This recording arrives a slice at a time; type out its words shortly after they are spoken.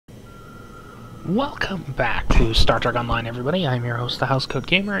Welcome back to Star Trek Online, everybody. I'm your host, the Housecode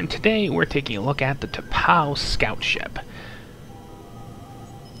Gamer, and today we're taking a look at the T'Pau scout ship.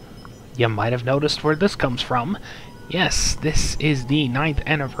 You might have noticed where this comes from. Yes, this is the 9th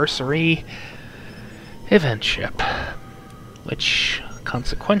anniversary event ship, which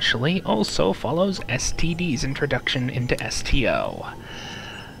consequentially also follows STD's introduction into STO.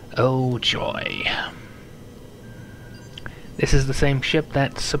 Oh joy. This is the same ship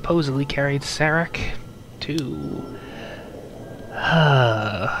that supposedly carried Sarek to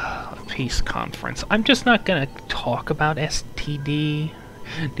a peace conference. I'm just not gonna talk about STD's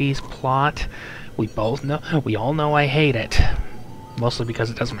plot. We all know I hate it. Mostly because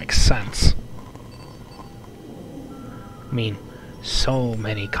it doesn't make sense. I mean, so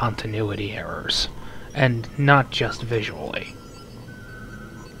many continuity errors. And not just visually.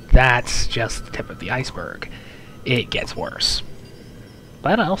 That's just the tip of the iceberg. It gets worse.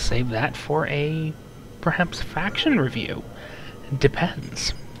 But I'll save that for a, perhaps, faction review.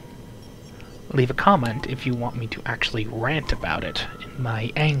 Depends. Leave a comment if you want me to actually rant about it in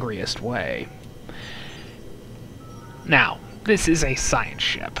my angriest way. Now, this is a science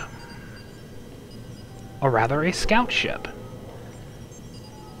ship. Or rather, a scout ship.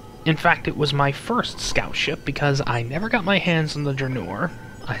 In fact, it was my first scout ship because I never got my hands on the Janur.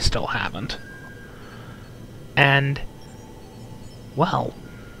 I still haven't. And, well,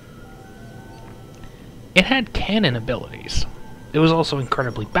 it had cannon abilities. It was also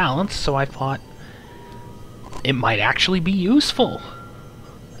incredibly balanced, so I thought it might actually be useful.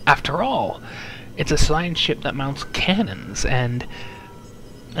 After all, it's a science ship that mounts cannons, and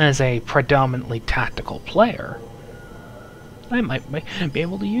as a predominantly tactical player, I might be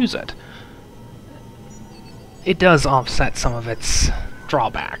able to use it. It does offset some of its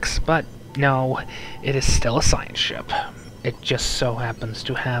drawbacks, but no, it is still a science ship. It just so happens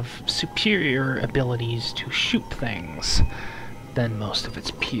to have superior abilities to shoot things than most of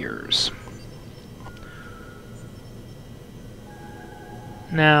its peers.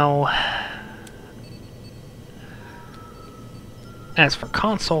 Now, as for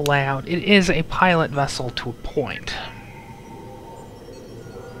console layout, it is a pilot vessel to a point.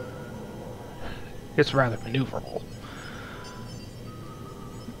 It's rather maneuverable.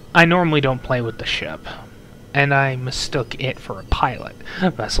 I normally don't play with the ship, and I mistook it for a pilot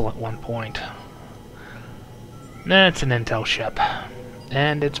vessel at one point. It's an intel ship,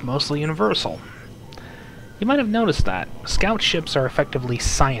 and it's mostly universal. You might have noticed that. Scout ships are effectively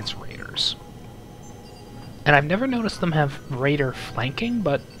science raiders. And I've never noticed them have raider flanking,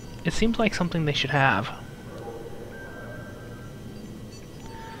 but it seems like something they should have.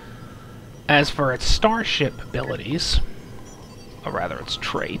 As for its starship abilities, or rather its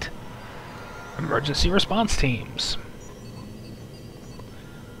trait, emergency response teams.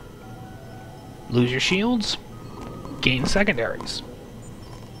 Lose your shields, gain secondaries.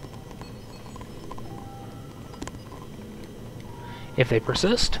 If they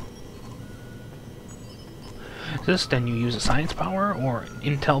persist, then you use a science power or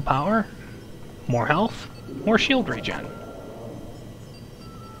intel power, more health, or shield regen.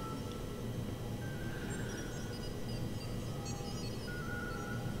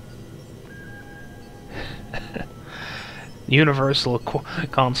 Universal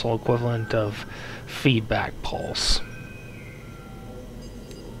console equivalent of feedback pulse.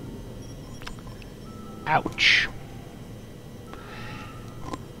 Ouch.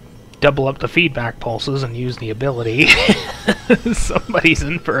 Double up the feedback pulses and use the ability. Somebody's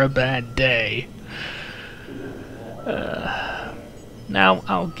in for a bad day. Now,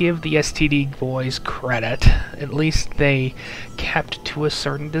 I'll give the STD boys credit. At least they kept to a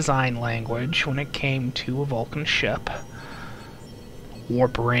certain design language when it came to a Vulcan ship.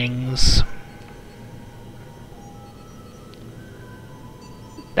 Warp rings.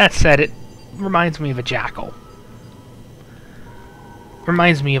 That said, it reminds me of a jackal.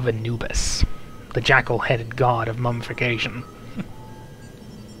 Reminds me of Anubis, the jackal-headed god of mummification.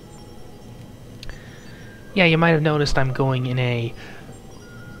 Yeah, you might have noticed I'm going in a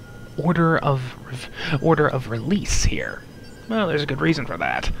order of release here. Well, there's a good reason for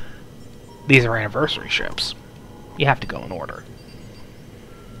that. These are anniversary ships. You have to go in order.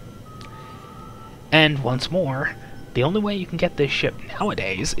 And once more, the only way you can get this ship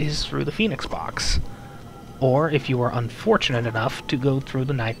nowadays is through the Phoenix box, or if you are unfortunate enough to go through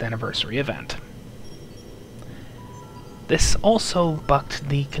the 9th anniversary event. This also bucked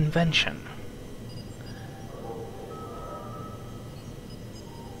the convention.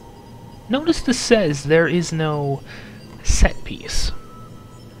 Notice this says there is no set piece.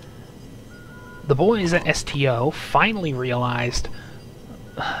 The boys at STO finally realized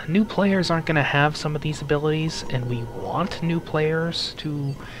new players aren't going to have some of these abilities, and we want new players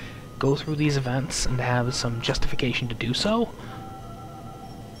to go through these events and have some justification to do so.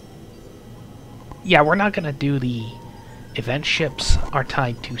 Yeah, we're not going to do the event ships are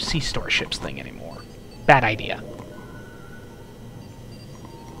tied to C-store ships thing anymore. Bad idea.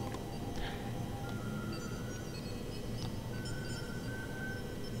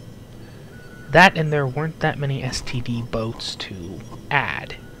 That, and there weren't that many STD boats to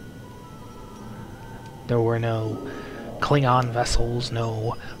add. There were no Klingon vessels,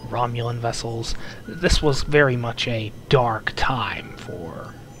 no Romulan vessels. This was very much a dark time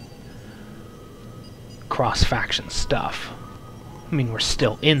for cross-faction stuff. I mean, we're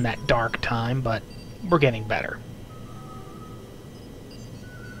still in that dark time, but we're getting better.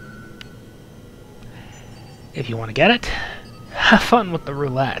 If you want to get it, have fun with the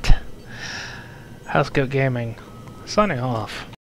roulette. House Goat Gaming, signing off.